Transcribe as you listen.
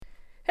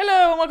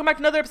welcome back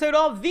to another episode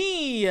of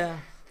the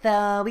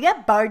So we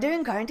got bored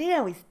during quarantine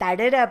and we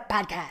started a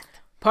podcast.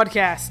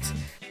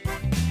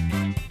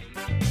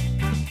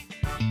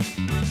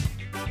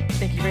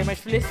 Thank you very much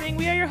for listening.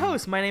 We are your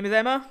hosts. My name is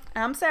Emma.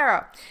 I'm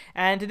Sarah.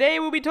 And today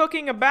we'll be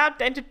talking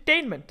about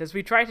entertainment, as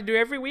we try to do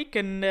every week,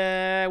 and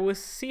we'll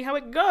see how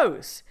it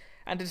goes.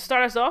 And to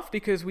start us off,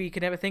 because we can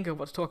never think of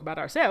what to talk about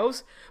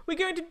ourselves, we're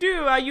going to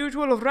do our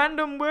usual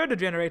random word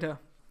generator.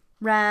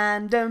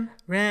 Random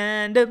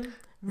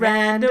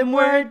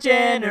word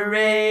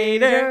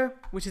generator,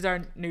 which is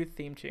our new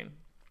theme tune.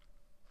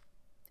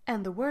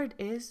 And the word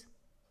is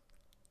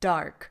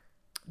dark.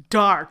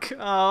 Dark.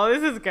 Oh,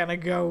 this is gonna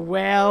go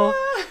well.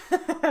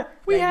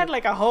 We had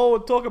like a whole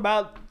talk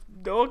about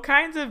all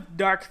kinds of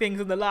dark things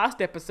in the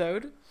last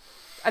episode.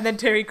 And then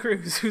Terry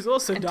Crews, who's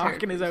also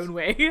dark in his own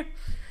way.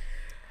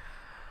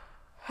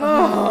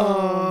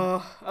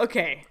 Oh,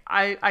 okay.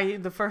 I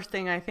the first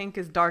thing I think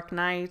is Dark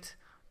Knight,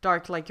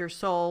 dark like your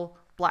soul,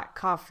 black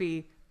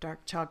coffee,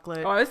 dark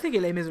chocolate. Oh, I was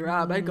thinking Les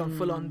Miserables. I'd gone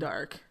full on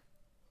dark.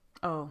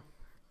 Oh.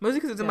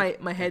 Mostly because it's in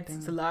my head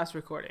since the last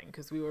recording,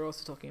 because we were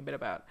also talking a bit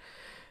about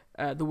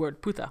the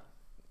word puta.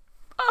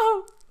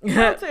 Oh,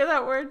 don't say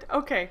that word.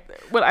 Okay.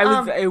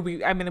 Well,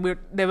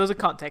 there was a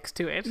context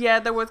to it. Yeah,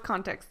 there was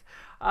context.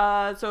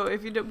 So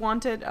if you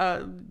wanted,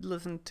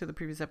 listen to the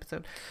previous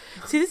episode.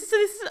 This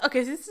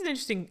is an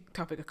interesting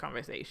topic of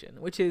conversation,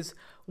 which is,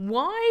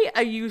 why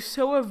are you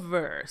so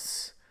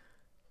averse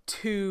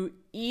to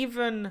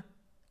even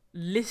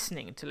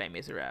listening to Les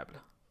Miserables?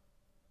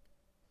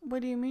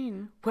 What do you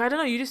mean? Well, I don't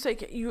know. You just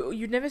like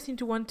you never seem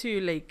to want to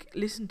like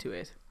listen to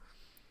it.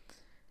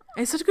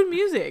 And it's such good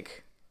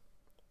music.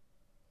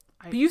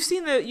 But you've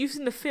seen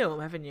the film,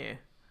 haven't you?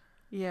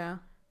 Yeah.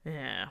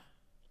 Yeah.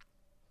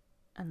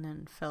 And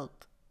then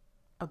felt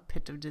a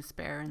pit of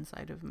despair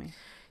inside of me.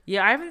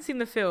 Yeah, I haven't seen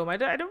the film. I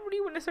don't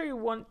really necessarily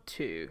want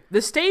to.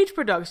 The stage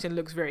production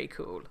looks very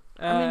cool.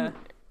 Yeah.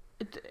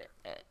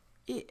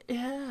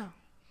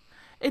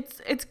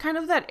 It's kind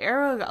of that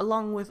era,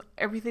 along with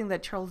everything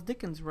that Charles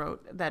Dickens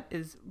wrote, that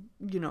is,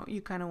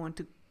 you kind of want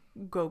to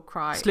go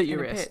cry. Slit your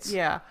wrists. Pit.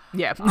 Yeah.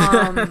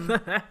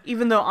 Yeah.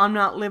 Even though I'm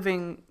not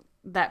living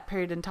that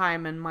period in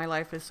time and my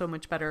life is so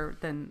much better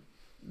than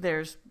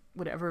theirs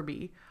would ever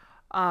be.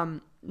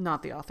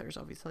 Not the authors,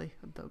 obviously.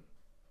 The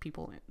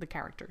people, the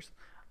characters.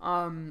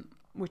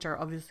 Which are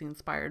obviously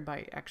inspired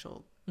by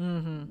actual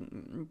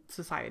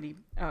society,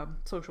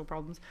 social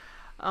problems.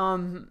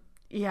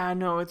 Yeah,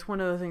 no, it's one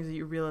of the things that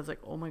you realize,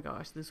 like, oh my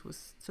gosh, this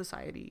was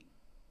society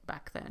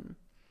back then.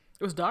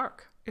 It was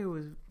dark. It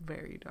was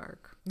very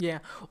dark. Yeah.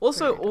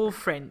 Also, all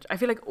French. I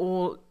feel like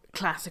all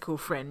classical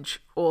French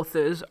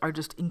authors are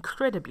just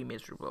incredibly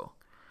miserable.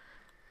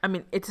 I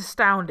mean, it's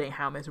astounding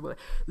how miserable.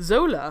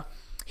 Zola,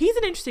 he's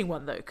an interesting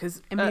one, though,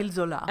 because Émile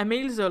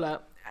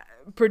Zola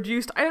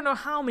produced, I don't know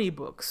how many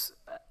books,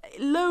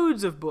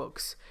 loads of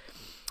books.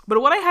 But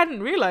what I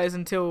hadn't realized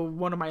until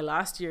one of my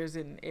last years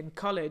in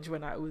college,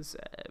 when I was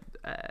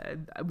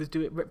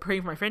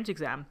preparing for my French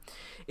exam,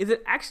 is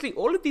that actually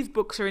all of these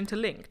books are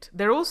interlinked.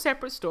 They're all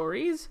separate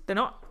stories. They're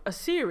not a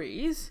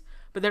series,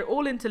 but they're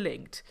all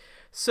interlinked.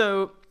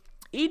 So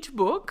each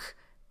book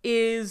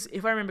is,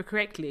 if I remember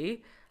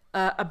correctly,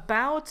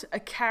 about a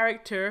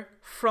character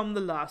from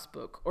the last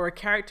book, or a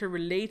character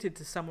related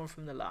to someone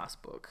from the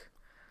last book.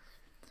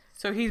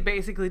 So he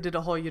basically did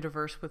a whole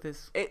universe with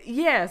his...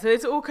 So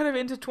it's all kind of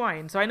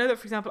intertwined. So I know that,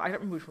 for example, I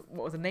don't remember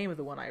what was the name of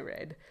the one I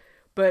read,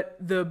 but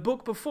the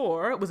book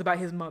before was about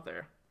his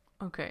mother.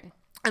 Okay.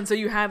 And so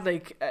you had,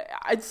 like...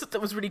 I just thought that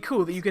was really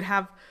cool that you could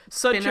have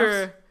such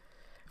spin-offs?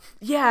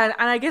 Yeah,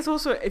 and I guess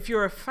also if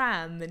you're a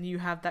fan, then you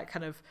have that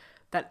kind of...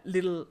 that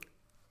little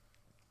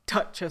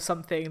touch of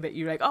something that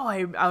you're like, oh,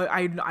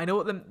 I know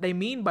what they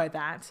mean by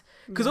that.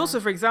 Because also,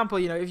 for example,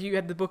 if you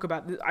had the book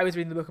about, I was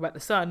reading the book about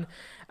the son,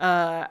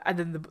 and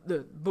then the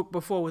book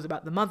before was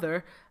about the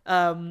mother.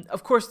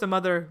 Of course, the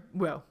mother,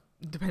 well,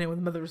 depending on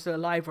whether the mother was still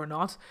alive or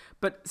not,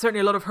 but certainly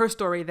a lot of her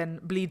story then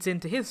bleeds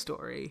into his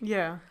story.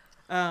 Yeah.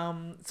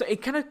 So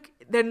it kind of,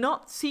 they're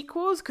not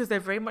sequels because they're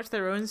very much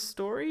their own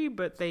story,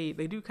 but they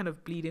do kind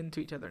of bleed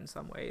into each other in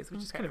some ways,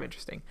 which is kind of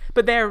interesting.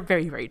 But they're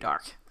very, very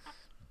dark.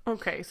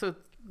 Okay, so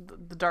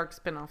the dark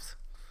spin-offs.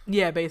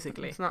 Yeah,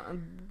 basically. It's not.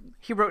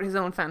 He wrote his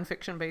own fan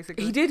fiction,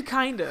 basically. He did,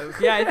 kind of.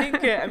 Yeah, I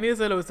think Émile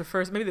Zola was the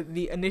first, maybe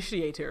the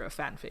initiator of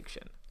fan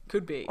fiction.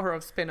 Could be. Or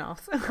of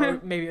spin-offs. Or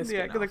maybe a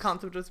spin-off. Yeah, the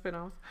concept of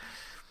spin-offs.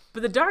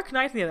 But The Dark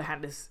Knight, on the other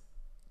hand, is...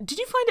 Did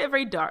you find it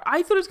very dark?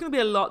 I thought it was going to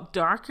be a lot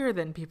darker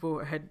than people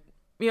had...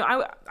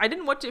 I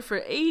didn't watch it for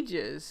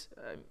ages.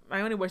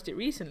 I only watched it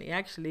recently,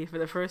 actually, for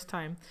the first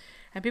time.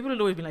 And people had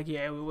always been like,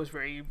 yeah, it was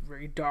very,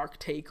 very dark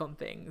take on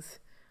things.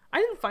 I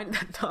didn't find it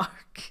that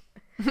dark.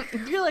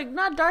 You're like,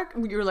 not dark.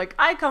 You're like,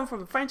 I come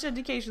from a French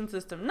education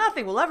system.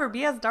 Nothing will ever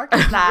be as dark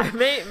as that.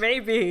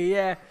 Maybe,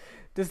 yeah.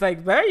 Just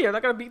like, well, you're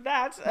not going to beat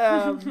that.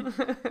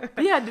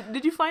 But yeah,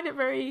 did you find it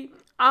very...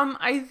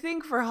 I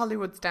think for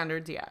Hollywood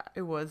standards, yeah,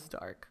 it was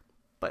dark.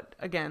 But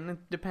again,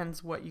 it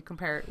depends what you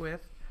compare it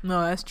with.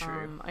 No, that's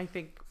true. I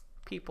think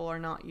people are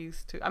not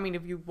used to... I mean,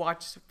 if you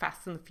watch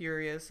Fast and the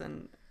Furious,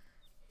 and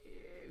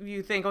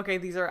you think, okay,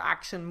 these are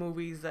action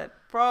movies that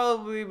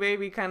probably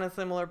maybe kind of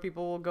similar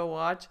people will go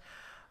watch,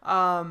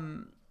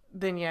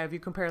 then yeah, if you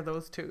compare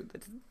those two,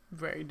 it's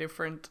very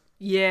different.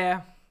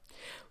 Yeah.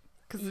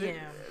 Because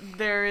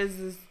there is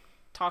this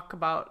talk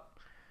about,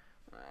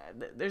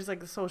 there's like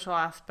the social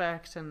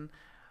aspect and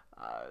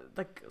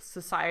like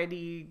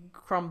society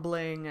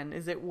crumbling, and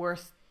is it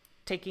worth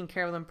taking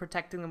care of them,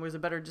 protecting them, or is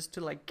it better just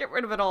to like get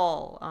rid of it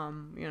all?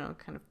 Kind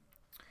of.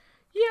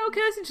 Yeah, okay,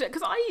 that's interesting,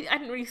 because I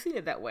hadn't really seen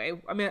it that way.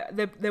 I mean,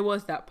 there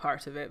was that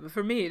part of it, but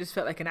for me, it just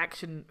felt like an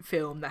action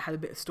film that had a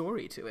bit of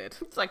story to it.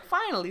 It's like,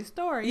 finally,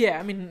 story. Yeah,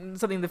 I mean,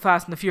 something the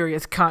Fast and the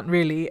Furious can't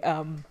really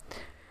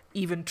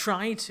even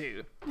try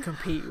to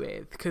compete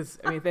with, because,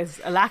 I mean, there's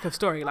a lack of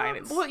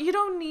storyline. Well, you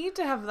don't need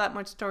to have that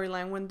much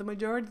storyline when the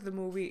majority of the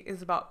movie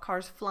is about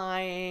cars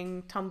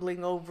flying,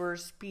 tumbling over,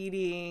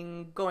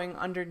 speeding, going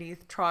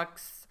underneath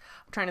trucks.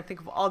 I'm trying to think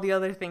of all the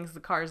other things the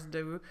cars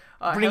do.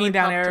 Bringing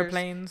down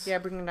airplanes. Yeah,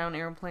 bringing down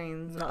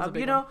airplanes.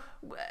 One.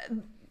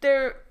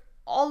 They're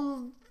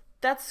all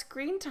that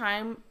screen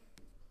time.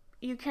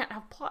 You can't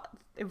have plot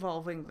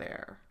evolving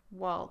there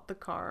while the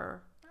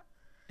car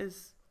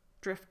is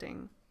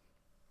drifting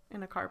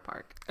in a car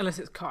park. Unless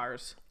it's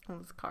Cars.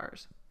 Unless it's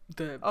Cars.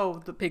 The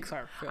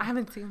Pixar film. I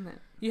haven't seen it.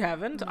 You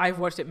haven't? No. I've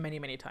watched it many,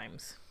 many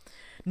times.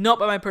 Not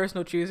by my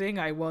personal choosing.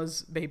 I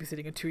was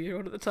babysitting a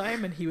 2-year-old at the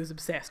time, and he was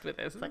obsessed with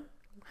it. It's like,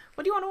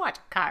 what do you want to watch?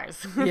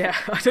 Cars. Yeah,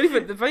 I don't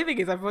even. The funny thing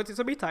is, I've watched it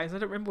so many times, I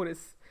don't remember I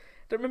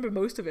don't remember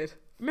most of it.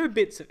 I remember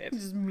bits of it.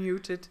 Just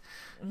mute it.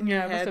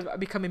 Yeah, I must have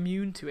become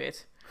immune to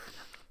it.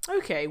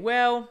 Okay,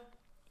 well,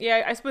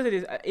 yeah, I suppose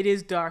it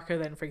is darker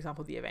than, for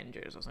example, the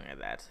Avengers or something like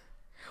that.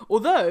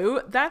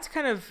 Although that's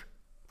kind of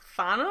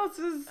Thanos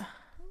is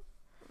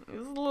a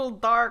little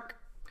dark.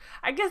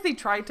 I guess they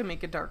tried to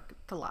make it dark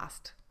the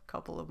last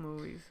couple of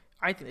movies.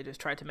 I think they just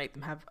tried to make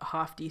them have a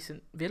half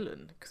decent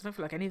villain, because I don't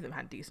feel like any of them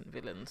had decent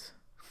villains.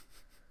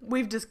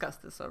 We've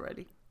discussed this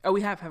already. Oh,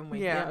 we have, haven't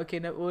we? Yeah. Okay,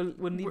 no,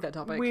 we'll leave that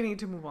topic. We need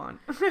to move on.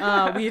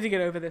 We need to get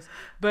over this.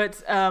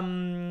 But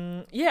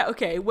yeah,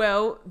 okay.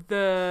 Well,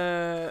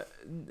 the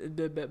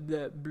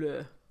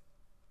blah.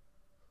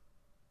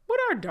 What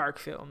are dark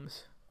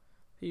films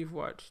you've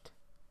watched?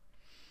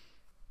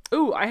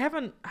 Oh, I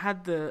haven't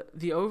had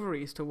the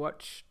ovaries to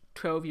watch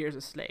 12 Years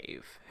a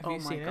Slave. Have you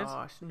seen it? Oh my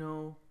gosh,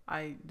 no.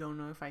 I don't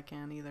know if I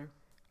can either.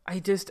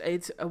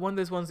 It's one of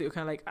those ones that you're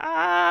kind of like,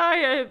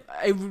 I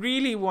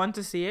really want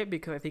to see it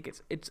because I think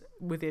it's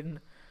within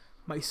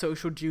my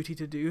social duty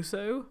to do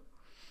so.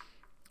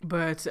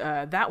 But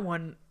that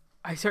one,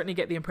 I certainly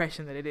get the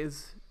impression that it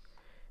is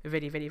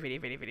very, very, very,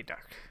 very, very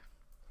dark.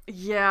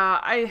 Yeah,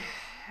 I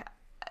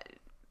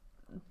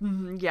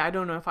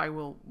don't know if I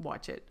will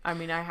watch it. I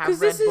mean, I have read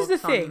this books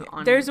is the thing.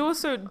 There's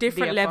also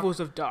different levels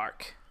of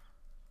dark.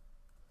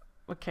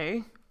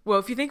 Okay. Well,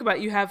 if you think about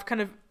it, you have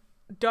kind of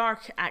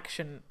dark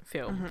action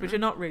films, which are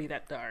not really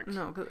that dark.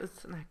 No, because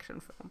it's an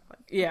action film. But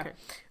yeah. Okay.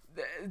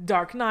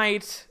 Dark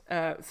Knight,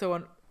 so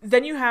on.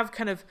 Then you have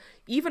kind of,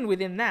 even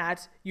within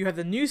that, you have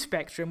the new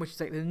spectrum, which is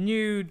like the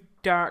new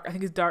dark, I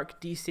think it's Dark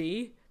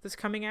DC that's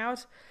coming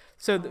out.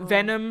 So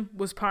Venom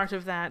was part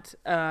of that.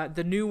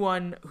 The new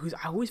one,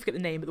 I always forget the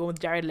name, but the one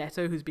with Jared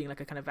Leto, who's being like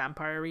a kind of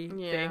vampire-y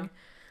thing.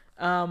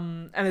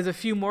 And there's a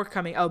few more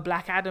coming. Oh,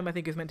 Black Adam, I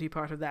think, is meant to be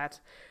part of that.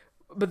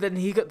 But then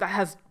that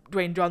has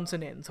Dwayne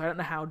Johnson in, so I don't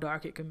know how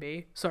dark it can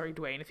be. Sorry,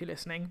 Dwayne, if you're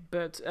listening.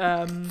 But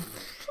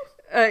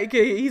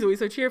he's always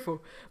so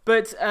cheerful.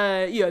 But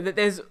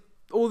there's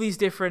all these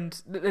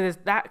different. There's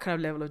that kind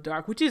of level of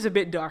dark, which is a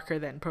bit darker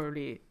than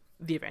probably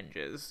the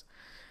Avengers.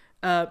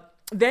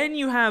 Then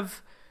you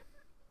have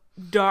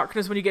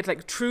darkness when you get to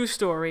like true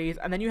stories,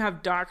 and then you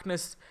have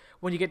darkness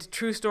when you get to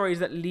true stories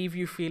that leave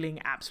you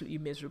feeling absolutely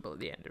miserable at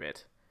the end of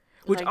it.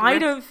 Which like I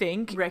don't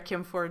think...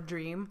 Requiem for a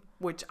Dream,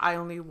 which I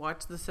only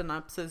watched the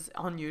synopsis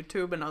on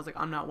YouTube, and I was like,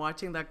 I'm not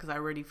watching that because I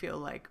already feel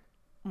like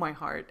my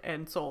heart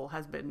and soul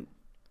has been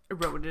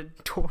eroded.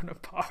 Torn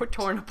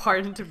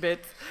apart into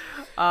bits.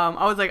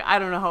 I was like, I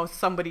don't know how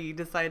somebody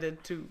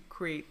decided to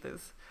create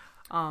this.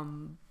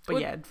 But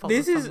yeah, it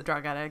follows some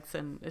drug addicts,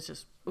 and it's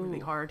just really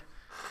hard.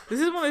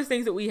 This is one of those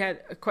things that we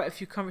had quite a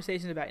few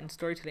conversations about in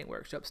storytelling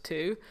workshops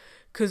too,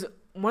 because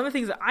one of the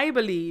things that I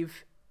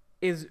believe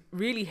is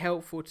really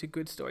helpful to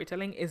good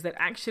storytelling is that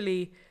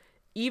actually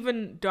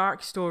even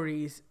dark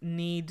stories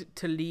need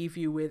to leave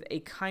you with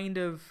a kind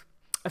of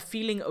a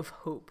feeling of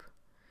hope.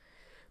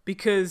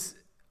 Because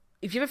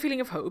if you have a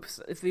feeling of hope,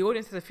 if the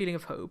audience has a feeling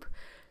of hope,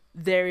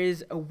 there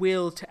is a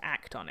will to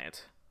act on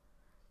it.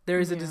 There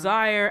is a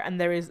desire, and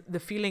there is the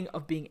feeling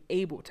of being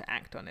able to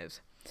act on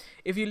it.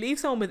 If you leave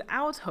someone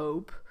without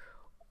hope,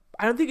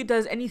 I don't think it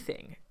does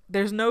anything.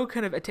 There's no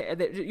kind of...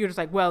 you're just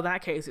like, well, in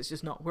that case, it's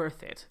just not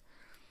worth it.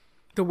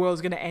 The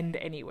world's going to end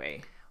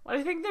anyway. Well,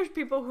 I think there's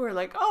people who are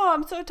like, oh,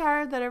 I'm so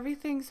tired that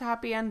everything's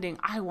happy ending.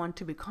 I want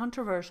to be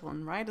controversial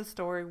and write a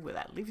story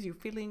that leaves you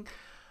feeling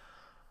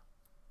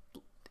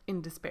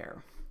in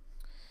despair.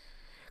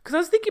 Because I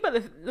was thinking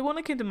about the one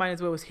that came to mind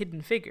as well was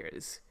Hidden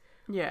Figures.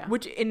 Yeah.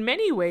 Which in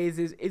many ways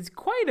is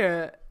quite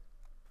a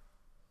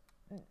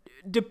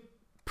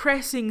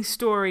pressing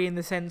story in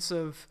the sense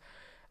of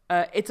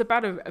it's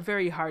about a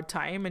very hard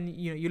time, and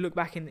you look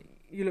back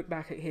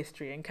at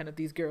history and kind of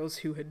these girls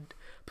who had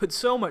put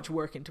so much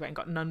work into it and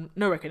got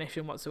no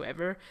recognition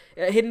whatsoever.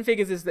 Hidden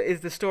Figures is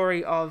the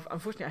story of,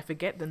 unfortunately I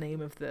forget the name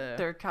of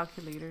their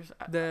calculators.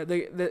 Their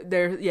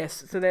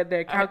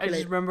calculators. I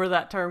just remember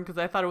that term because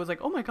I thought it was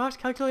like, oh my gosh,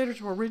 calculators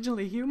were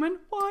originally human.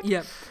 What?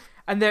 Yeah.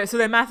 And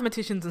they're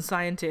mathematicians and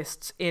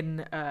scientists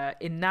in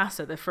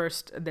NASA.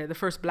 They're the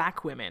first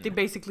black women. They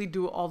basically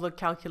do all the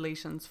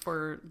calculations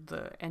for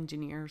the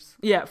engineers.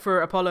 Yeah,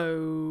 for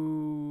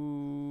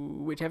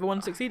Apollo, whichever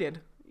one succeeded.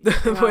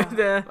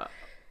 Apollo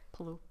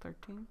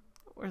 13,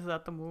 or is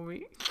that the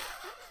movie?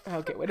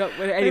 Okay,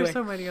 anyway. There's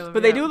so many of them.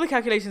 But they do all the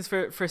calculations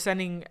for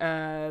sending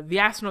the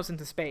astronauts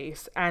into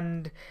space,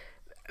 and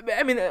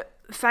I mean,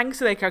 thanks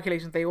to their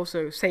calculations, they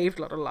also saved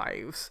a lot of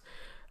lives.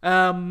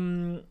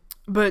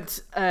 But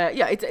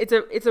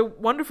it's a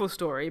wonderful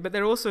story. But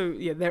they're also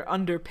they're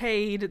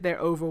underpaid, they're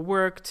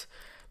overworked,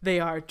 they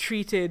are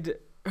treated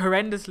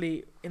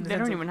horrendously. They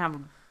don't even have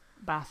a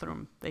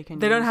bathroom. They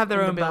don't have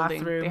their own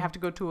bathroom. They have to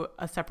go to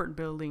a separate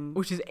building,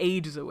 which is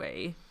ages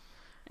away.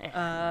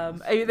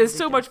 There's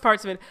so much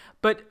parts of it,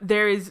 but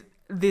there is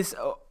this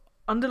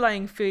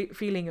underlying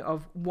feeling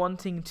of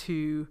wanting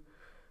to.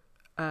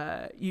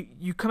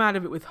 You come out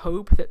of it with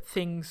hope that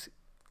things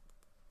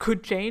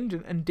could change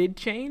and did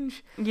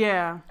change.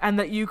 Yeah. And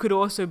that you could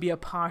also be a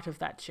part of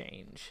that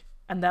change.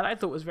 And that I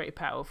thought was very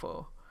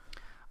powerful.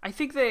 I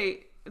think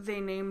they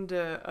named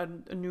a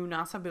new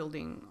NASA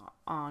building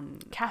on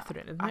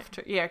Catherine, isn't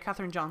it? Yeah,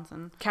 Catherine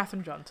Johnson.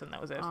 Catherine Johnson,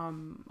 that was it.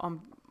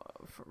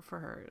 For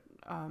her.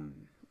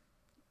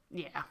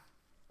 Yeah.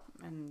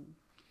 And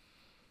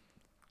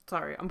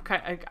sorry,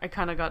 I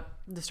kind of got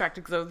distracted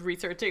because I was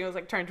researching. I was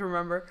like trying to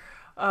remember.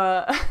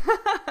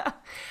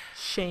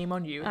 Shame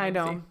on you. I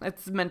know.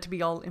 It's meant to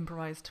be all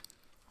improvised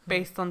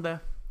based on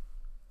the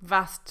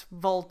vast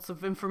vaults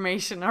of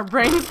information our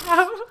brains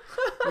have.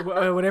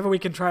 Whatever we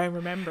can try and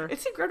remember.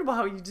 It's incredible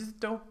how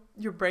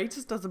your brain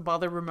just doesn't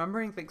bother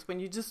remembering things when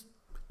you just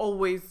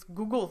always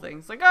Google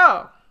things. Like,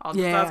 I'll just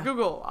ask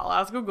Google. I'll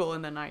ask Google,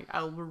 and then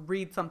I'll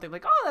read something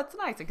like, oh, that's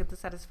nice. I get the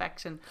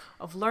satisfaction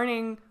of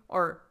learning,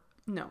 or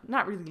no,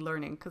 not really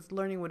learning, because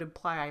learning would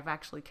imply I've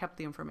actually kept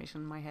the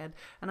information in my head,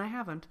 and I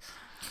haven't.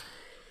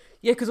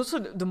 Yeah, because also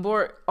the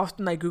more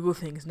often I Google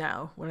things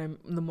now,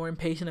 the more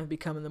impatient I've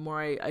become, and the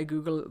more I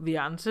Google the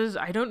answers,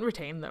 I don't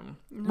retain them.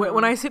 No.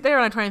 When I sit there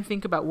and I try and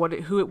think about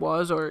who it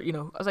was, or I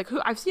was like,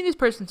 I've seen this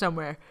person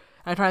somewhere,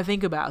 and I try and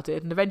think about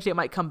it, and eventually it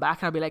might come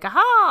back, and I'll be like,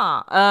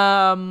 aha,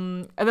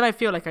 and then I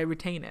feel like I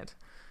retain it,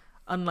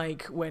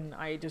 unlike when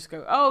I just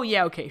go, oh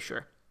yeah, okay,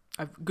 sure,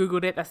 I've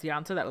Googled it, that's the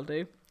answer, that'll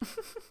do.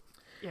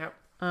 Yep.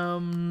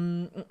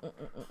 But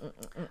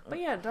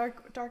yeah,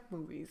 dark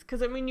movies,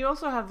 because I mean, you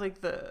also have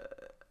like the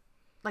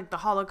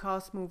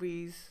Holocaust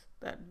movies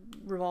that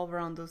revolve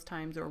around those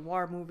times, or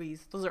war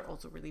movies. Those are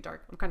also really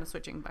dark. I'm kind of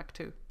switching back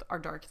to our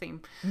dark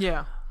theme.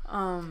 Yeah.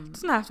 It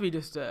doesn't have to be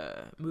just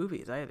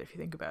movies either, if you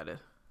think about it.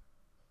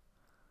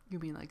 You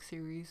mean like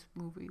series,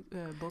 movies,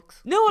 books?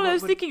 No, well, I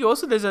was thinking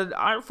also there's an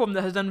art form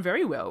that has done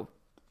very well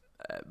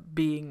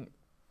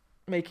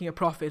making a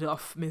profit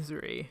off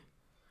misery.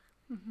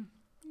 Mm-hmm.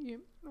 Yeah.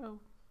 Oh,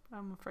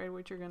 I'm afraid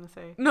what you're going to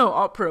say. No,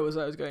 opera was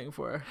what I was going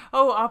for.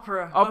 Oh,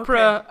 opera.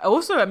 Opera.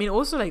 Okay.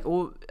 Also like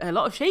a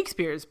lot of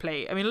Shakespeare's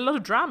play. I mean, a lot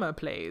of drama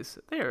plays.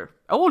 They're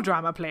all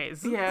drama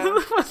plays. Yeah.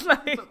 It was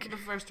like the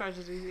first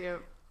tragedy, yeah.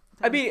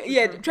 I mean,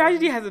 yeah,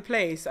 tragedy has a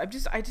place. I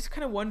just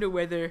kind of wonder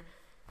whether,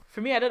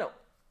 for me, I don't know.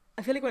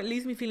 I feel like when it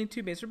leaves me feeling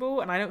too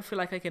miserable, and I don't feel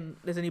like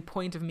there's any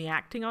point of me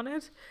acting on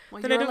it.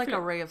 Well, you're like a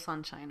ray of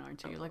sunshine,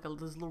 aren't you? You're like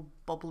this little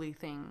bubbly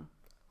thing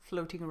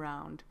floating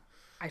around.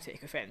 I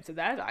take offense to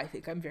that. I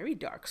think I'm very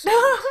dark.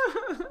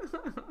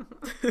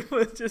 It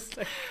was just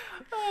like,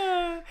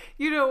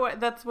 you know what?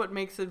 That's what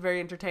makes it very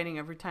entertaining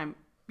every time.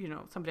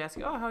 Somebody asks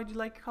you, "Oh, how do you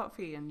like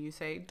coffee?" and you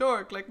say,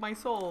 "Dark like my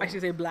soul." I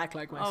should say black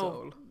like my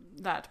soul.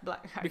 That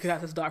black. Because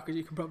that's as dark as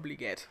you can probably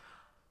get.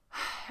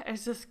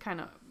 It's just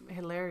kind of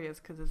hilarious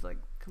because it's like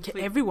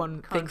complete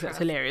everyone thinks that's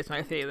hilarious when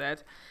I say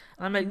that,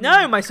 and I'm like,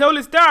 no, my soul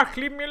is dark.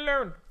 Leave me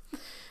alone.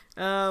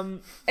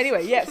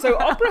 Anyway, yeah. So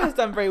opera has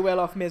done very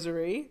well off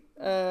misery.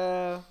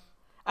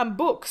 And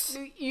books.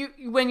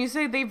 When you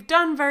say they've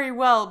done very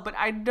well, but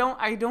I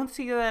don't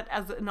see that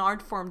as an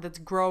art form that's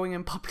growing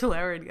in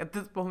popularity at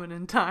this moment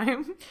in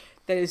time.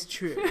 That is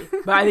true,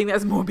 but I think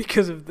that's more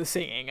because of the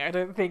singing. I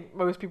don't think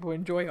most people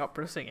enjoy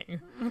opera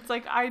singing. It's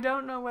like, I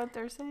don't know what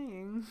they're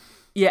saying.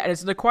 Yeah, and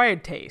it's an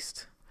acquired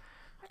taste,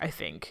 I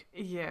think.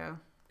 Yeah,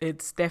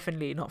 it's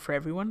definitely not for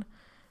everyone,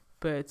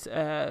 but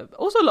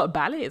also a lot of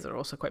ballets are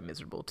also quite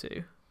miserable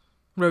too.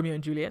 Romeo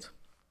and Juliet.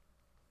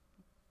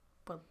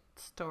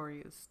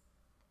 Story is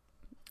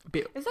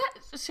Is that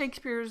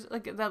Shakespeare's,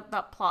 like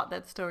that plot,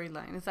 that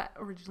storyline, is that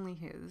originally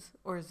his,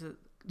 or is it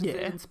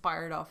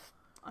inspired off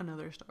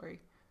another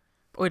story?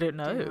 I don't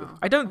know.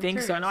 I don't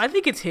think so. No, I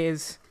think it's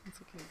his.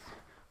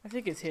 I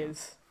think it's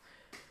his.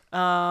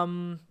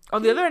 On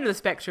the other end of the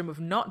spectrum of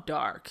not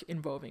dark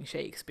involving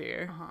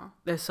Shakespeare,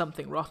 there's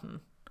Something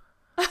Rotten.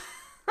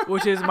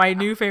 which is my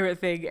new favorite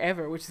thing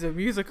ever, which is a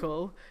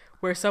musical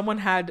where someone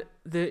had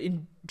the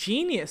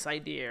ingenious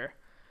idea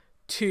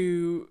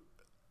to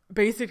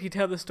basically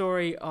tell the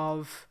story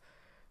of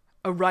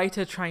a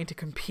writer trying to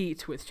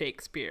compete with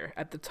Shakespeare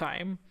at the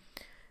time.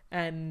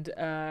 And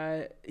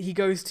he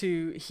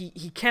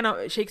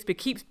cannot, Shakespeare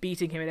keeps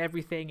beating him at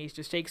everything. He's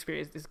just, Shakespeare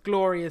is this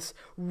glorious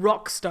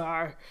rock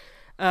star.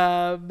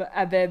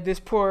 And then this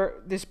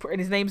poor, and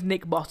his name's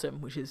Nick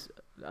Bottom, which is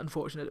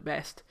unfortunate at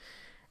best.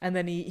 And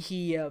then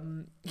he's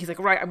like,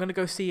 right, I'm going to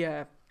go see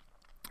a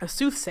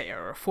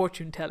soothsayer or a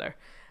fortune teller.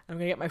 I'm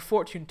going to get my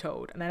fortune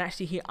told. And then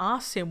actually he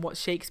asks him what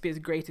Shakespeare's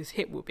greatest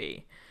hit will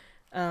be.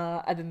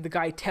 And then the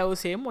guy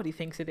tells him what he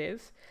thinks it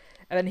is.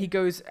 And then he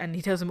goes and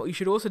he tells him what you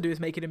should also do is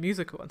make it a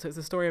musical. And so it's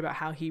a story about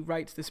how he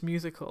writes this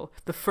musical,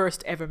 the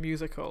first ever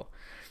musical.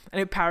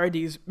 And it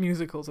parodies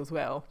musicals as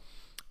well.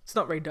 It's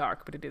not very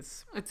dark, but it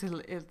is.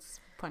 It's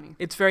funny.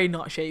 It's very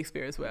not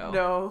Shakespeare as well.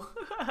 No.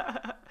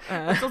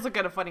 It's also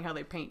kind of funny how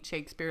they paint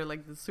Shakespeare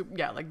like this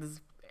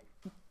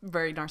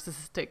very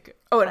narcissistic.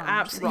 Oh, an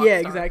absolute, yeah,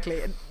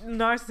 exactly. A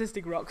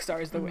narcissistic rock star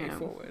is the way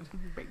forward.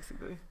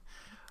 Basically.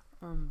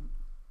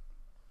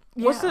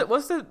 What's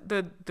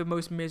the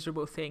most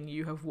miserable thing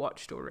you have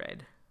watched or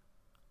read?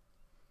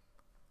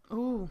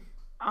 Oh,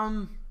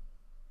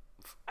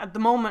 at the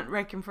moment,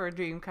 Requiem for a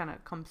Dream kind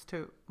of comes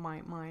to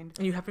my mind.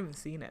 And you haven't even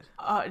seen it.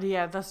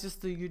 Yeah, that's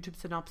just the YouTube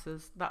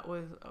synopsis. That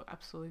was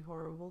absolutely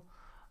horrible.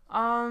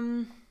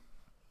 I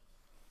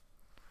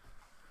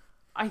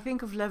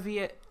think of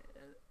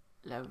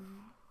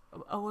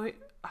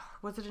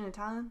was it in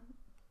Italian?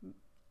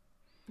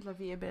 La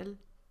Via Bella?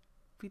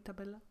 Vita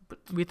Bella?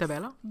 Vita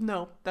Bella?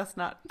 No, that's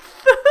not.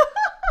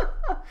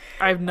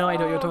 I have no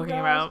idea what you're talking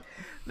about.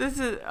 This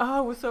is it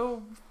was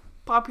so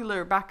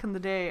popular back in the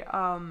day.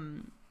 La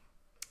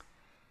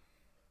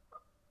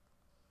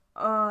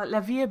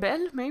Via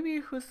Belle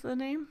maybe was the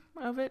name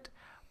of it,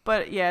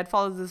 but yeah, it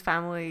follows this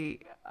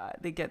family.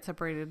 They get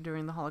separated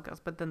during the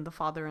Holocaust, but then the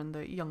father and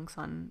the young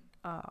son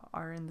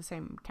are in the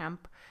same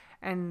camp,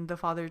 and the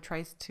father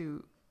tries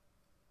to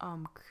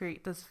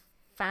create this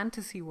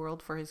fantasy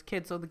world for his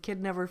kid, so the kid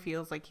never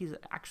feels like he's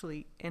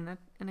actually in a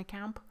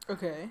camp.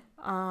 Okay.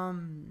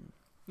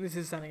 This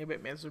is sounding a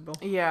bit miserable.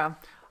 Yeah.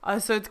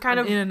 So it's kind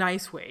of in a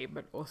nice way,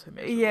 but also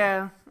miserable.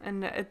 Yeah,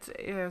 and it's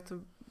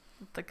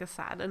like a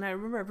sad. And I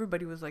remember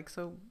everybody was like,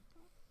 so,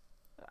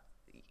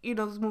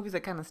 those movies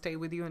that kind of stay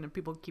with you, and then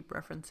people keep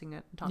referencing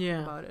it and talking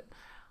about it.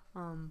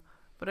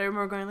 But I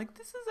remember going like,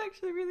 this is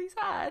actually really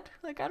sad.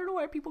 Like, I don't know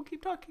why people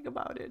keep talking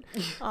about it.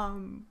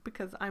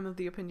 Because I'm of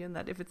the opinion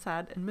that if it's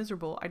sad and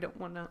miserable, I don't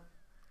want to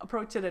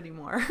approach it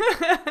anymore.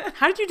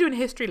 How did you do in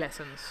history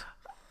lessons?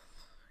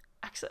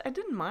 Actually, I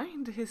didn't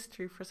mind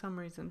history for some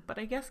reason, but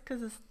I guess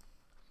because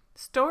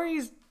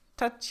stories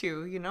touch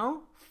you,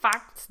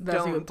 facts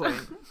That's don't. a good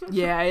point.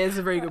 Yeah, it's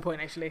a very good point,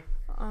 actually.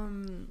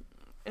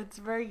 It's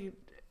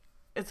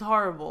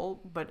horrible,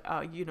 but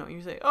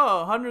you say,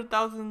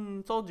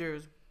 100,000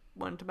 soldiers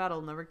went to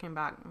battle, never came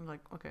back. I'm like,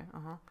 okay,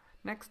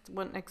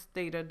 what next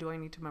data do I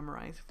need to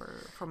memorize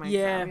for my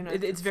exam?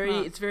 It's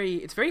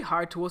very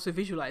hard to also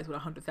visualize what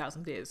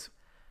 100,000 is.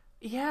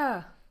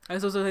 Yeah. I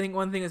also think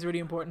one thing that's really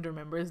important to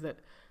remember is that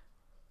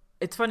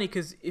it's funny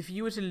because if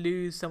you were to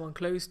lose someone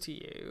close to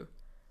you,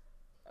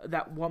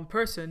 that one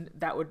person,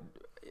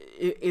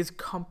 is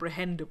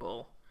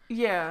comprehensible.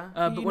 Yeah.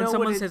 But when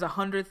someone says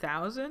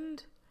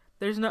 100,000,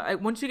 there's no,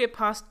 once you get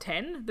past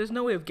 10, there's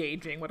no way of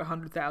gauging what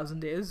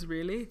 100,000 is,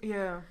 really.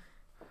 Yeah.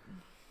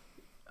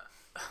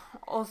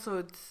 Also,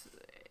 it's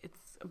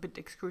a bit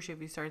excruciating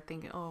if you start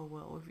thinking,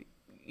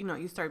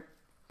 you start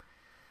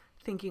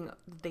thinking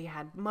they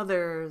had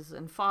mothers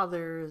and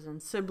fathers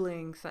and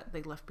siblings that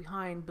they left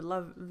behind,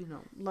 beloved,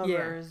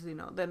 lovers,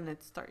 then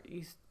it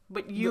starts.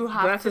 But you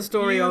have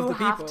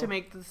to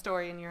make the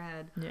story in your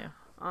head. Yeah.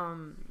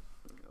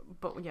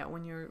 But yeah,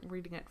 when you're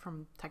reading it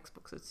from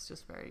textbooks, it's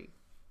just very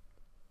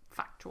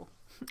factual.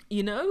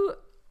 You know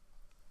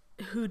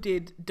who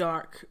did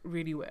dark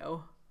really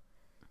well?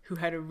 Who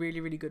had a really,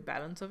 really good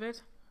balance of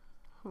it?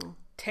 Who?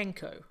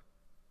 Tenko.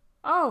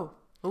 Oh.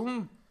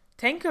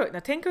 Tenko. Now,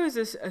 Tenko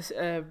is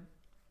a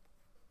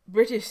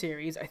British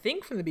series, I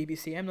think, from the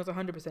BBC. I'm not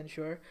 100%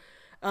 sure.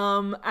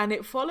 And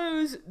it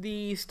follows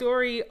the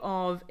story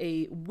of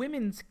a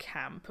women's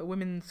camp, a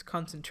women's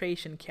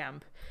concentration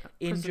camp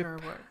in Japan.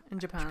 In Japan. In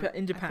Japan. I think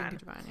in Japan,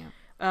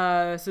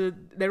 yeah. So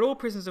they're all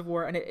prisoners of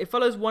war, and it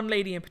follows one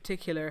lady in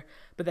particular,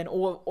 but then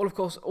all of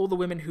course, all the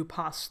women who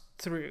pass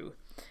through.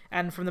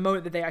 And from the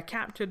moment that they are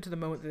captured to the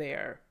moment that they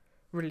are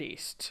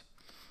released.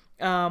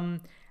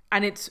 And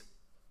it's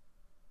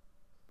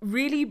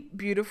really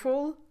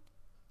beautiful.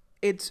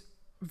 It's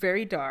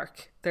very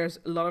dark. There's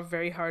a lot of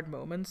very hard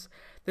moments.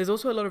 There's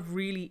also a lot of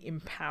really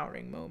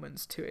empowering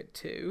moments to it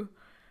too.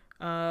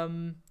 But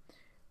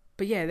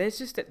yeah, there's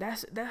just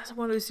that's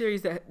one of those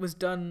series that was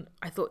done,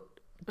 I thought,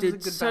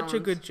 did such a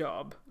good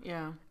job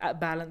at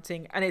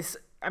balancing. And it's,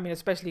 I mean,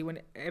 especially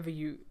whenever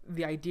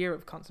the idea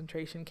of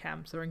concentration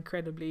camps are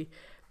incredibly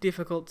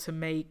difficult to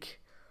make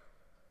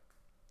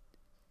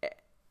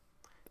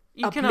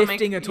You cannot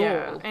uplifting at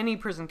yeah, all. any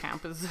prison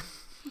camp is,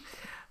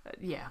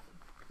 yeah.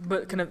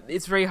 But kind of,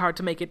 it's very hard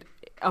to make it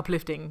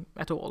uplifting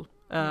at all.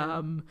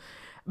 Yeah.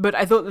 But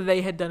I thought that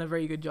they had done a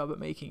very good job at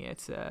making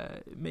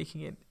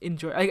it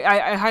enjoy.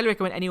 I highly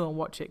recommend anyone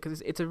watch it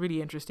because it's a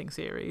really interesting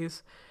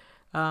series.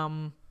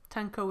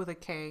 Tenko with a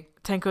K.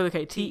 Tenko the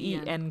K,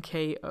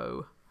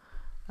 Tenko.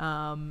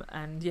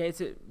 And yeah, it's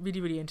a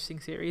really, really interesting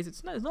series.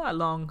 It's not that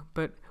long,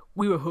 but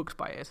we were hooked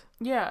by it.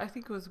 Yeah, I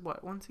think it was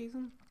what, 1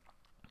 season?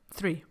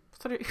 3.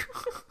 3.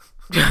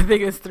 I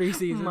think it's 3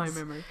 seasons. My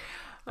memory.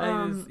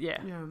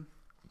 Yeah. Yeah.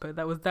 But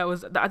that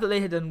was. I thought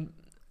they had done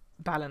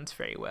balance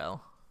very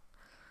well.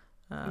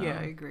 Yeah,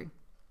 I agree.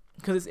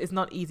 Because it's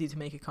not easy to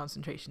make a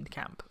concentration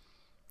camp.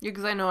 Yeah,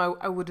 because I know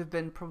I would have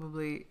been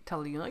probably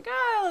telling you like,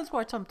 let's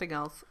watch something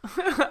else.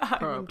 I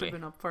wouldn't have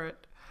been up for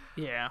it.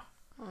 Yeah.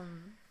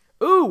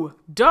 Ooh,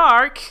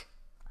 dark.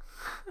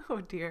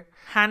 Oh dear.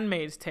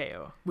 Handmaid's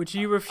Tale, which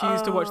you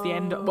refused to watch the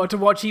end of, well, to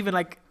watch even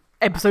like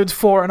episodes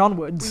 4 and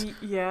onwards.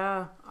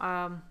 Yeah.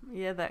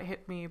 Yeah, that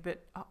hit me a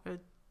bit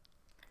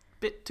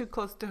too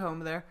close to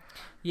home there.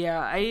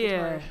 Yeah,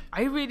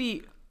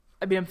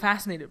 I'm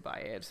fascinated by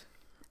it.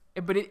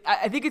 But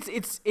I think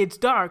it's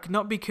dark,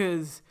 not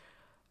because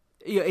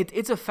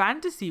it's a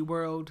fantasy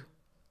world,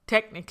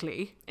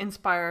 technically.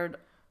 Inspired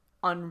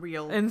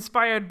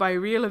by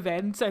real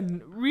events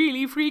and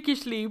really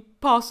freakishly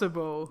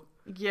possible.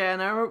 Yeah,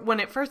 and I remember when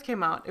it first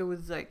came out, it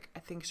was like, I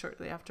think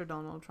shortly after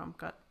Donald Trump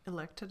got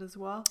elected as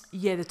well.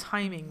 Yeah, the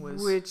timing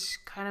was... Which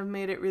kind of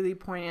made it really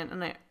poignant.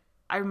 And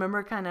I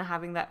remember kind of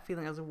having that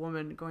feeling as a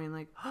woman going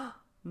like, oh,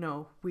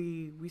 no,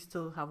 we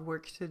still have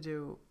work to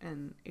do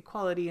in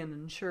equality and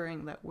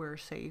ensuring that we're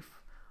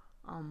safe,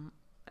 and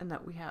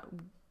that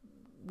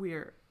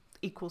we're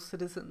equal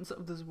citizens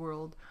of this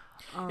world.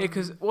 Yeah,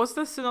 because what's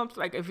the synopsis,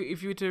 like, if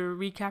you were to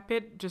recap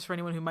it, just for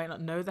anyone who might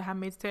not know The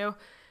Handmaid's Tale,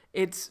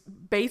 it's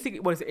basically,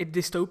 what is it, a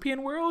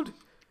dystopian world?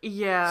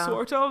 Yeah.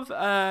 Sort of.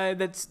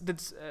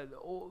 That's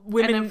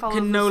women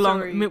can no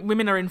longer,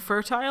 women are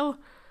infertile.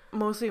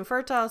 Mostly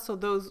infertile, so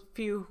those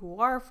few who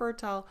are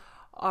fertile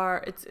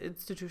it's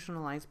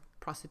institutionalized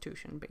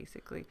prostitution,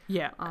 basically.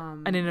 Yeah.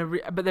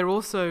 And but they're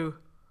also,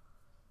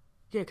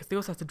 yeah, because they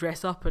also have to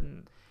dress up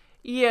and...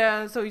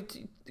 Yeah, so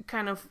it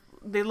kind of,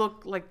 they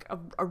look like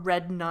a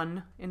red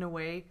nun in a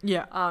way.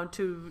 Yeah.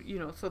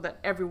 To, so that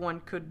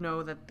everyone could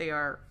know that they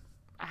are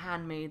a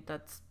handmaid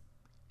that's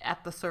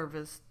at the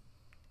service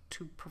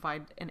to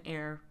provide an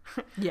heir.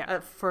 Yeah.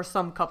 For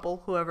some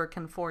couple, whoever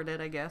can afford it,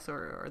 I guess,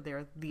 or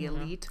they're the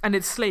elite. And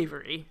it's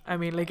slavery. I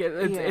mean, like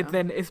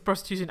it's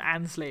prostitution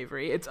and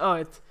slavery. It's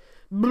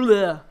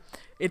blah.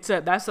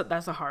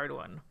 That's a hard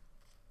one.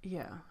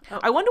 Yeah.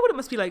 I wonder what it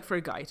must be like for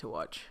a guy to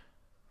watch.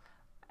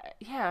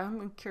 Yeah,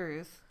 I'm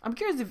curious. I'm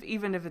curious if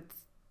it's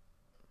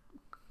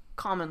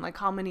common, like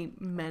how many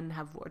men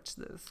have watched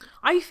this.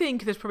 I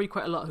think there's probably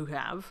quite a lot who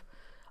have.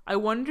 I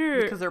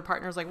wonder... Because their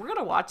partner's like, we're going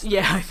to watch this.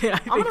 Yeah, I think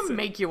I'm going to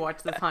make you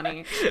watch this,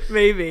 honey.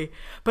 Maybe.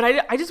 But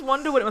I just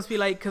wonder what it must be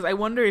like, because I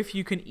wonder if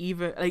you can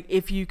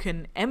if you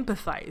can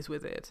empathize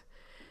with it.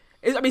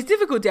 I mean, it's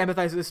difficult to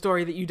empathize with a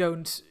story that you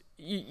don't,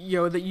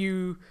 that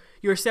you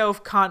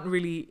yourself can't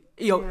really,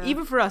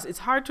 even for us, it's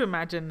hard to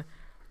imagine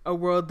a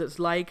world that's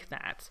like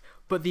that.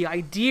 But the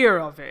idea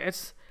of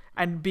it,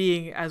 and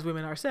being as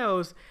women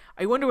ourselves,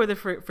 I wonder whether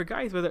for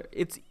guys, whether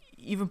it's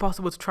even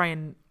possible to try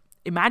and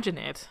imagine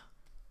it.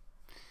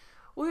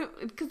 Well,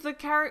 because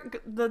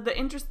the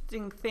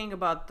interesting thing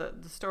about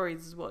the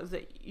stories as well is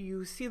that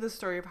you see the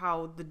story of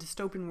how the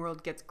dystopian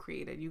world gets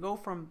created. You go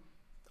from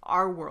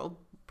our world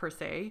per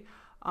se,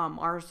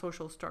 our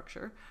social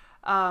structure,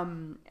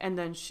 and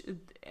then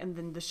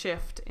the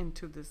shift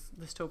into this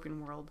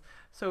dystopian world.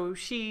 So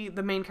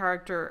the main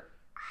character,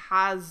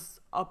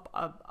 has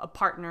a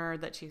partner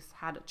that she's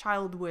had a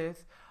child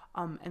with,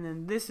 and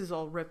then this is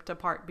all ripped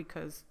apart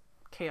because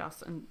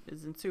chaos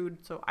is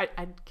ensued. So I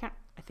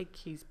think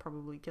he's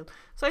probably killed.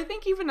 So I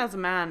think even as a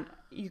man,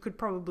 you could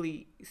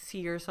probably see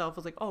yourself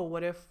as like, oh,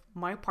 what if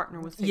my partner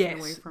was taken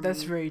away from me? Yes,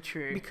 that's very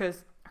true.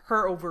 Because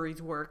her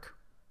ovaries work,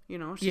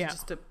 she's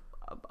just a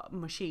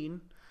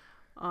machine,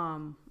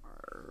 or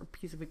a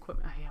piece of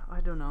equipment.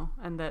 I don't know,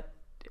 and that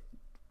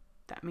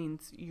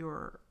means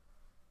you're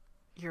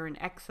in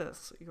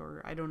excess.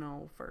 I don't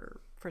know,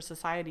 for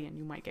society, and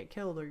you might get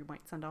killed, or you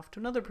might send off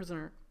to another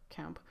prisoner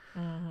camp.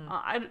 Mm-hmm.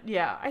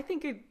 I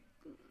think it.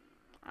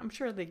 I'm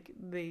sure they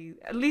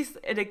at least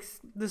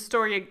the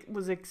story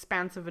was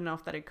expansive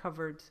enough that it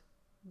covered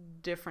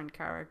different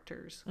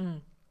characters. Now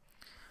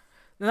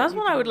that's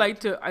one I'd like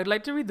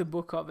to read the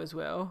book of as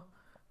well,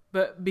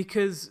 but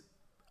because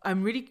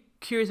I'm really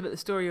curious about the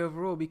story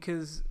overall,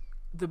 because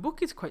the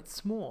book is quite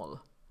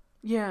small.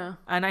 Yeah,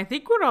 and I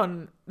think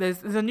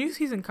there's a new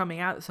season coming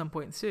out at some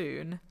point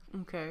soon.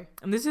 Okay.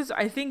 And this is,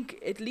 I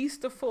think, at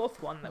least the 4th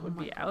one that would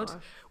be out,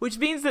 which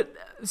means that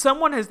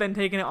someone has then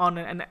taken it on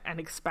and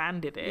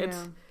expanded it.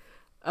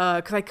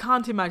 Because I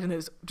can't imagine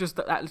there's just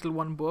that little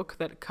one book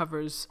that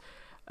covers.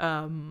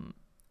 I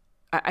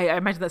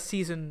imagine that's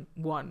season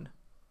 1.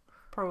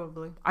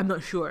 Probably. I'm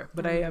not sure,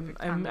 but I'm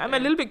a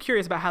little bit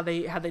curious about how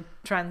they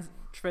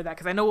for that,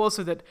 because I know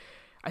also that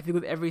I think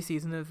with every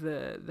season of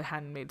the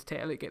Handmaid's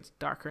Tale, it gets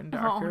darker and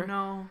darker. Oh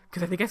no!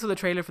 Because I think I saw the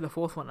trailer for the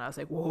 4th one, and I was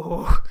like,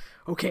 whoa,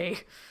 okay,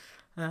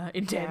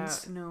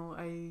 intense. Yeah,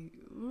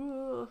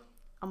 no,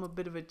 I'm a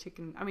bit of a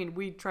chicken. I mean,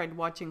 we tried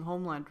watching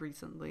Homeland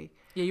recently.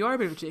 Yeah, you are a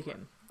bit of a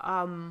chicken.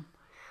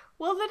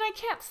 Well, then I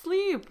can't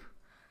sleep.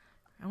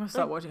 I'm gonna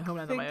start watching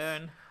Homeland on my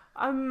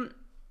own.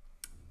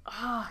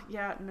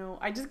 Yeah, no,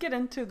 I just get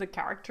into the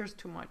characters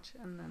too much,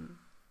 and then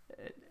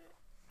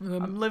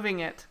I'm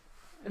living it.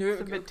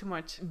 It's a bit too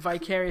much.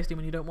 Vicariously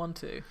when you don't want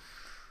to.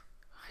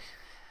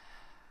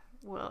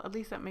 Well, at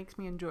least that makes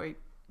me enjoy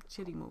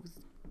shitty moves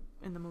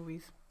in the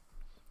movies.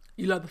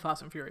 You love the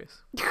Fast and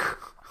Furious.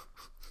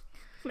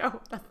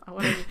 No, that's not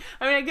what I mean.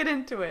 I mean, I get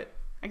into it.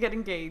 I get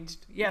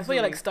engaged. Yeah, that's why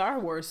you like Star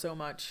Wars so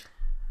much.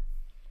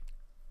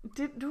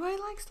 Do I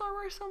like Star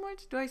Wars so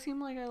much? Do I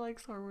seem like I like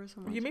Star Wars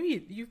so much?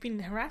 You've been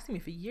harassing me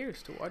for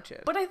years to watch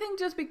it. But I think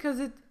just because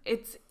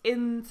it's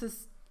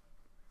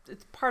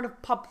part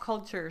of pop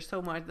culture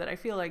so much that I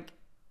feel like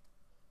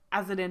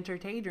as an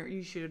entertainer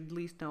you should at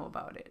least know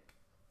about it.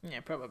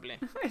 Yeah, probably.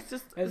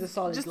 There's a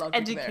solid just logic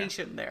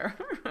education there.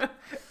 That's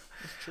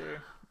true.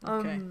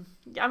 Okay.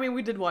 I mean,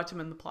 we did watch them,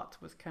 and the plot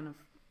was kind of.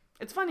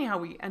 It's funny how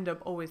we end up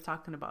always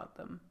talking about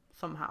them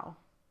somehow.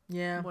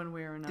 Yeah. One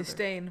way or another.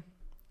 Disdain.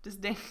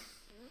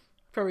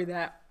 Probably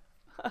that.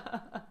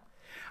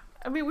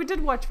 I mean, we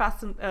did watch Back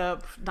to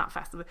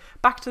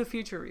the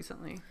Future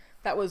recently.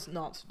 That was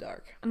not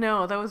dark.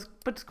 No,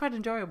 but it's quite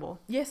enjoyable.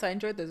 Yes, I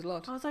enjoyed those a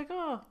lot. I was like,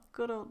 oh,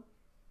 good old.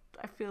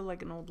 I feel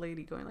like an old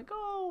lady going like,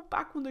 oh,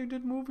 back when they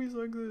did movies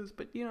like this.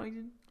 But you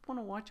want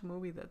to watch a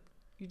movie that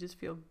you just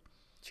feel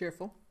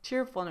cheerful,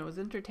 and it was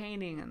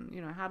entertaining,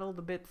 and had all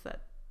the bits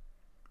that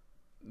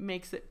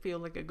makes it feel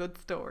like a good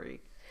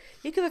story.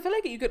 Yeah, because I feel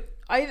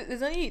like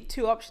there's only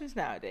 2 options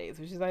nowadays,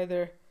 which is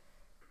either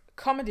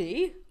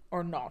comedy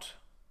or not.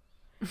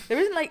 There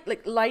isn't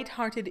like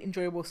light-hearted,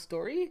 enjoyable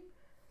story.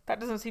 That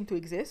doesn't seem to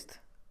exist.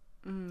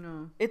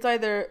 No. It's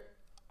either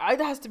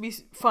has to be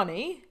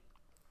funny,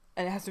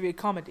 and it has to be a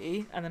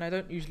comedy, and then I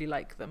don't usually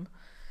like them.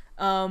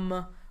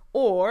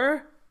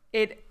 Or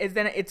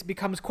it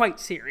becomes quite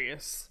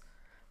serious.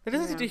 There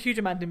doesn't seem to be a huge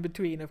amount in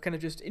between of kind of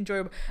just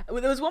enjoyable.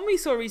 There was one we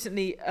saw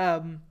recently,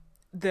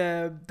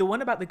 the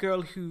one about the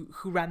girl who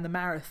ran the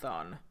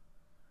marathon.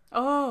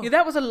 Oh. Yeah,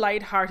 that was a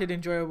light-hearted,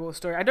 enjoyable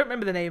story. I don't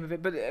remember the name of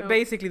it, but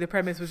basically the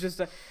premise was just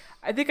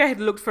I think I had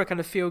looked for kind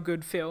of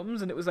feel-good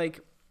films, and it was like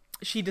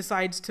she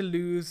decides to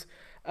lose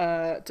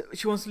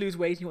she wants to lose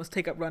weight and she wants to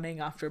take up running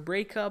after a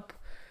breakup.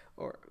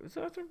 Or is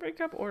it after a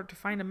breakup or to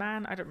find a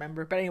man? I don't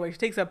remember. But anyway, she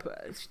takes up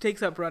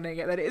running.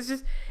 And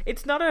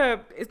it's not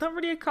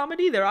really a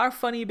comedy. There are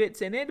funny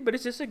bits in it, but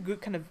it's just a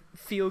good kind of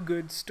feel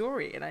good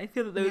story. And I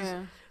feel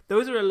that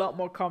those are a lot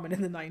more common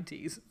in the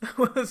 90s.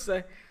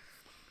 So,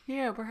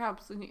 yeah,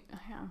 perhaps.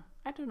 Yeah,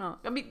 I don't know.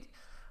 I mean,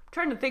 I'm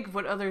trying to think of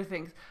what other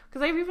things,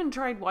 because I've even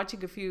tried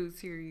watching a few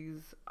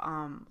series,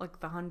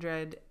 like The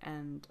 100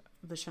 and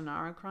the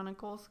Shannara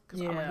Chronicles,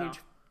 because I'm a huge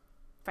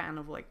fan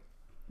of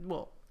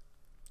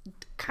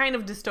kind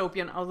of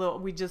dystopian, although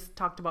we just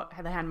talked about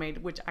The Handmaid,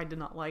 which I did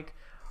not like,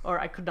 or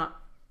I could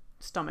not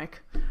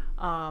stomach.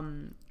 I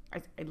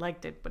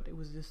liked it, but it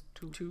was just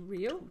too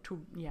real.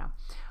 Yeah.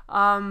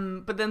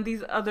 But then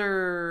these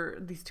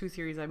 2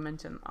 series I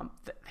mentioned,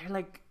 they're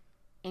like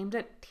aimed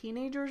at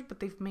teenagers, but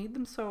they've made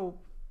them so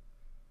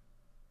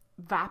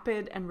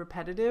vapid and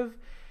repetitive.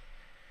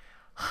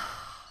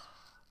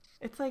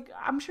 It's like,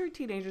 I'm sure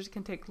teenagers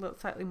can take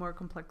slightly more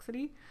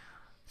complexity,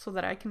 so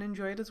that I can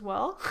enjoy it as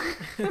well.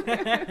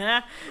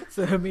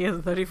 So me as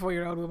a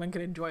 34-year-old woman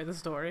can enjoy the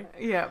story.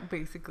 Yeah,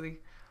 basically.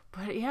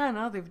 But yeah,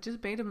 no, they've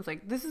just made them. It's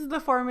like, this is the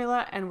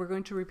formula, and we're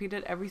going to repeat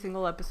it every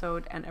single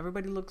episode, and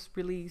everybody looks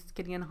really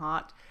skinny and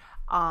hot.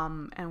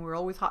 And we're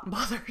always hot and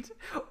bothered,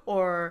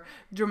 or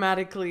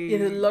dramatically. Yeah,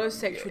 there's a lot of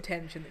sexual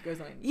tension that goes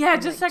on. Yeah,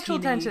 just sexual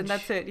tension.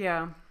 That's it.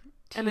 Yeah,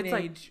 and it's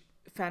like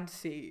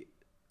fantasy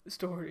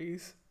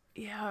stories.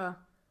 Yeah,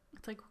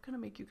 it's like, we're gonna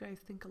make you guys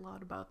think a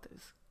lot about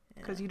this.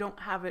 Because you don't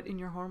have it in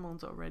your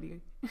hormones already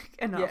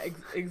enough. Yeah,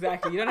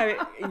 exactly. You don't have it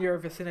in your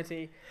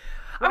vicinity.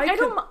 I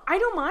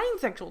don't mind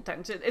sexual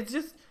tension. It's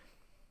just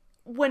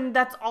when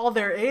that's all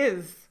there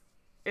is,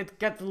 it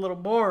gets a little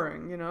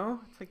boring,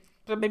 It's like,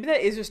 but maybe that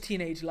is just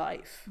teenage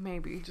life.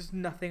 Maybe just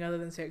nothing other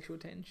than sexual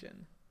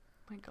tension.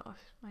 My gosh,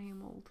 I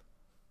am old.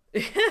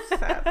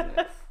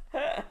 Sadness.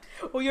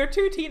 Well, you're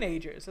 2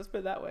 teenagers. Let's put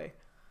it that way.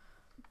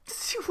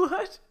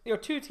 What? You're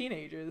 2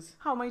 teenagers.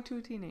 How am I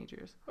 2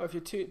 teenagers? Or if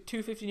you're two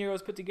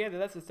 15-year-olds put together,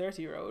 that's a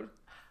 30-year-old.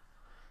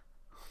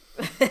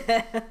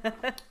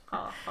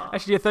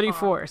 Actually, you're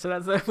 34, so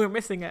that's we're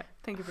missing it.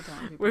 Thank you for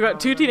telling me. We've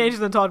got 2 teenagers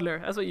and a toddler.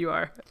 That's what you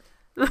are.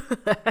 All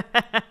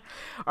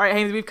right,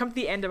 Haynes, we've come to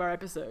the end of our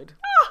episode.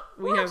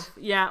 We're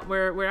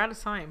out of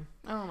time.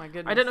 Oh my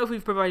goodness. I don't know if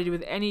we've provided you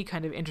with any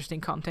kind of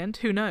interesting content.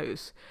 Who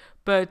knows?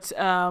 But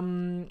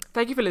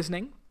thank you for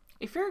listening.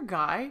 If you're a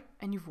guy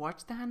and you've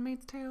watched The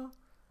Handmaid's Tale,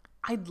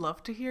 I'd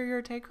love to hear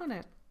your take on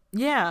it.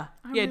 Yeah.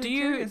 I'm yeah.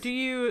 Really do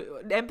you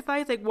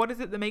empathize? Like, what is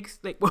it that makes,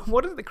 like,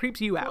 what is it that creeps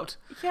you out?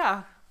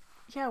 Yeah.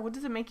 Yeah, what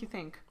does it make you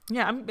think?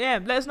 Yeah,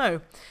 let us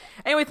know.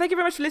 Anyway, thank you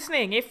very much for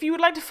listening. If you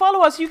would like to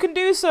follow us, you can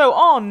do so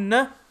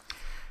on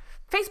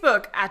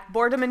Facebook at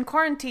Boredom in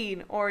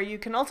Quarantine, or you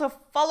can also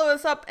follow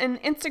us up in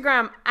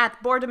Instagram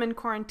at Boredom in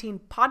Quarantine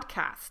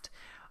Podcast.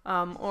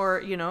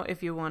 Or, you know,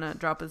 if you want to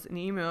drop us an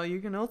email,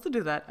 you can also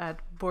do that at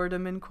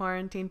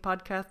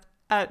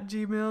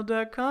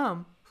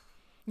boredominquarantinepodcast@gmail.com.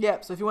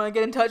 Yep, so if you want to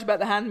get in touch about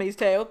The Handmaid's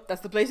Tale,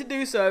 that's the place to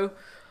do so.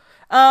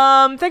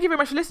 Thank you very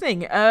much for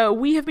listening.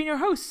 We have been your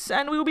hosts,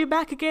 and we will be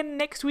back again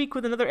next week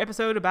with another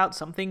episode about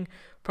something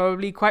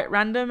probably quite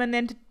random and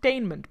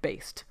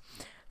entertainment-based.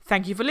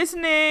 Thank you for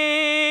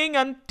listening.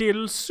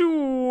 Until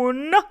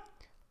soon.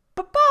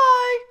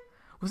 Bye-bye.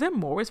 Was there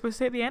more we're supposed to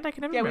say at the end? I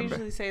can never remember. Yeah, we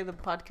usually say the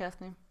podcast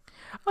name.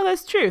 Oh,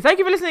 that's true. Thank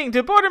you for listening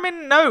to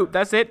Boredom. No,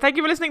 that's it. Thank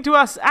you for listening to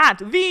us at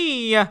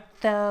the...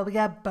 So we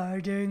got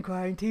bored in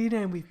quarantine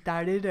and we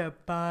started a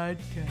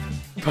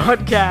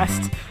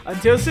podcast.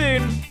 Until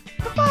soon.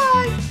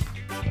 Bye-bye.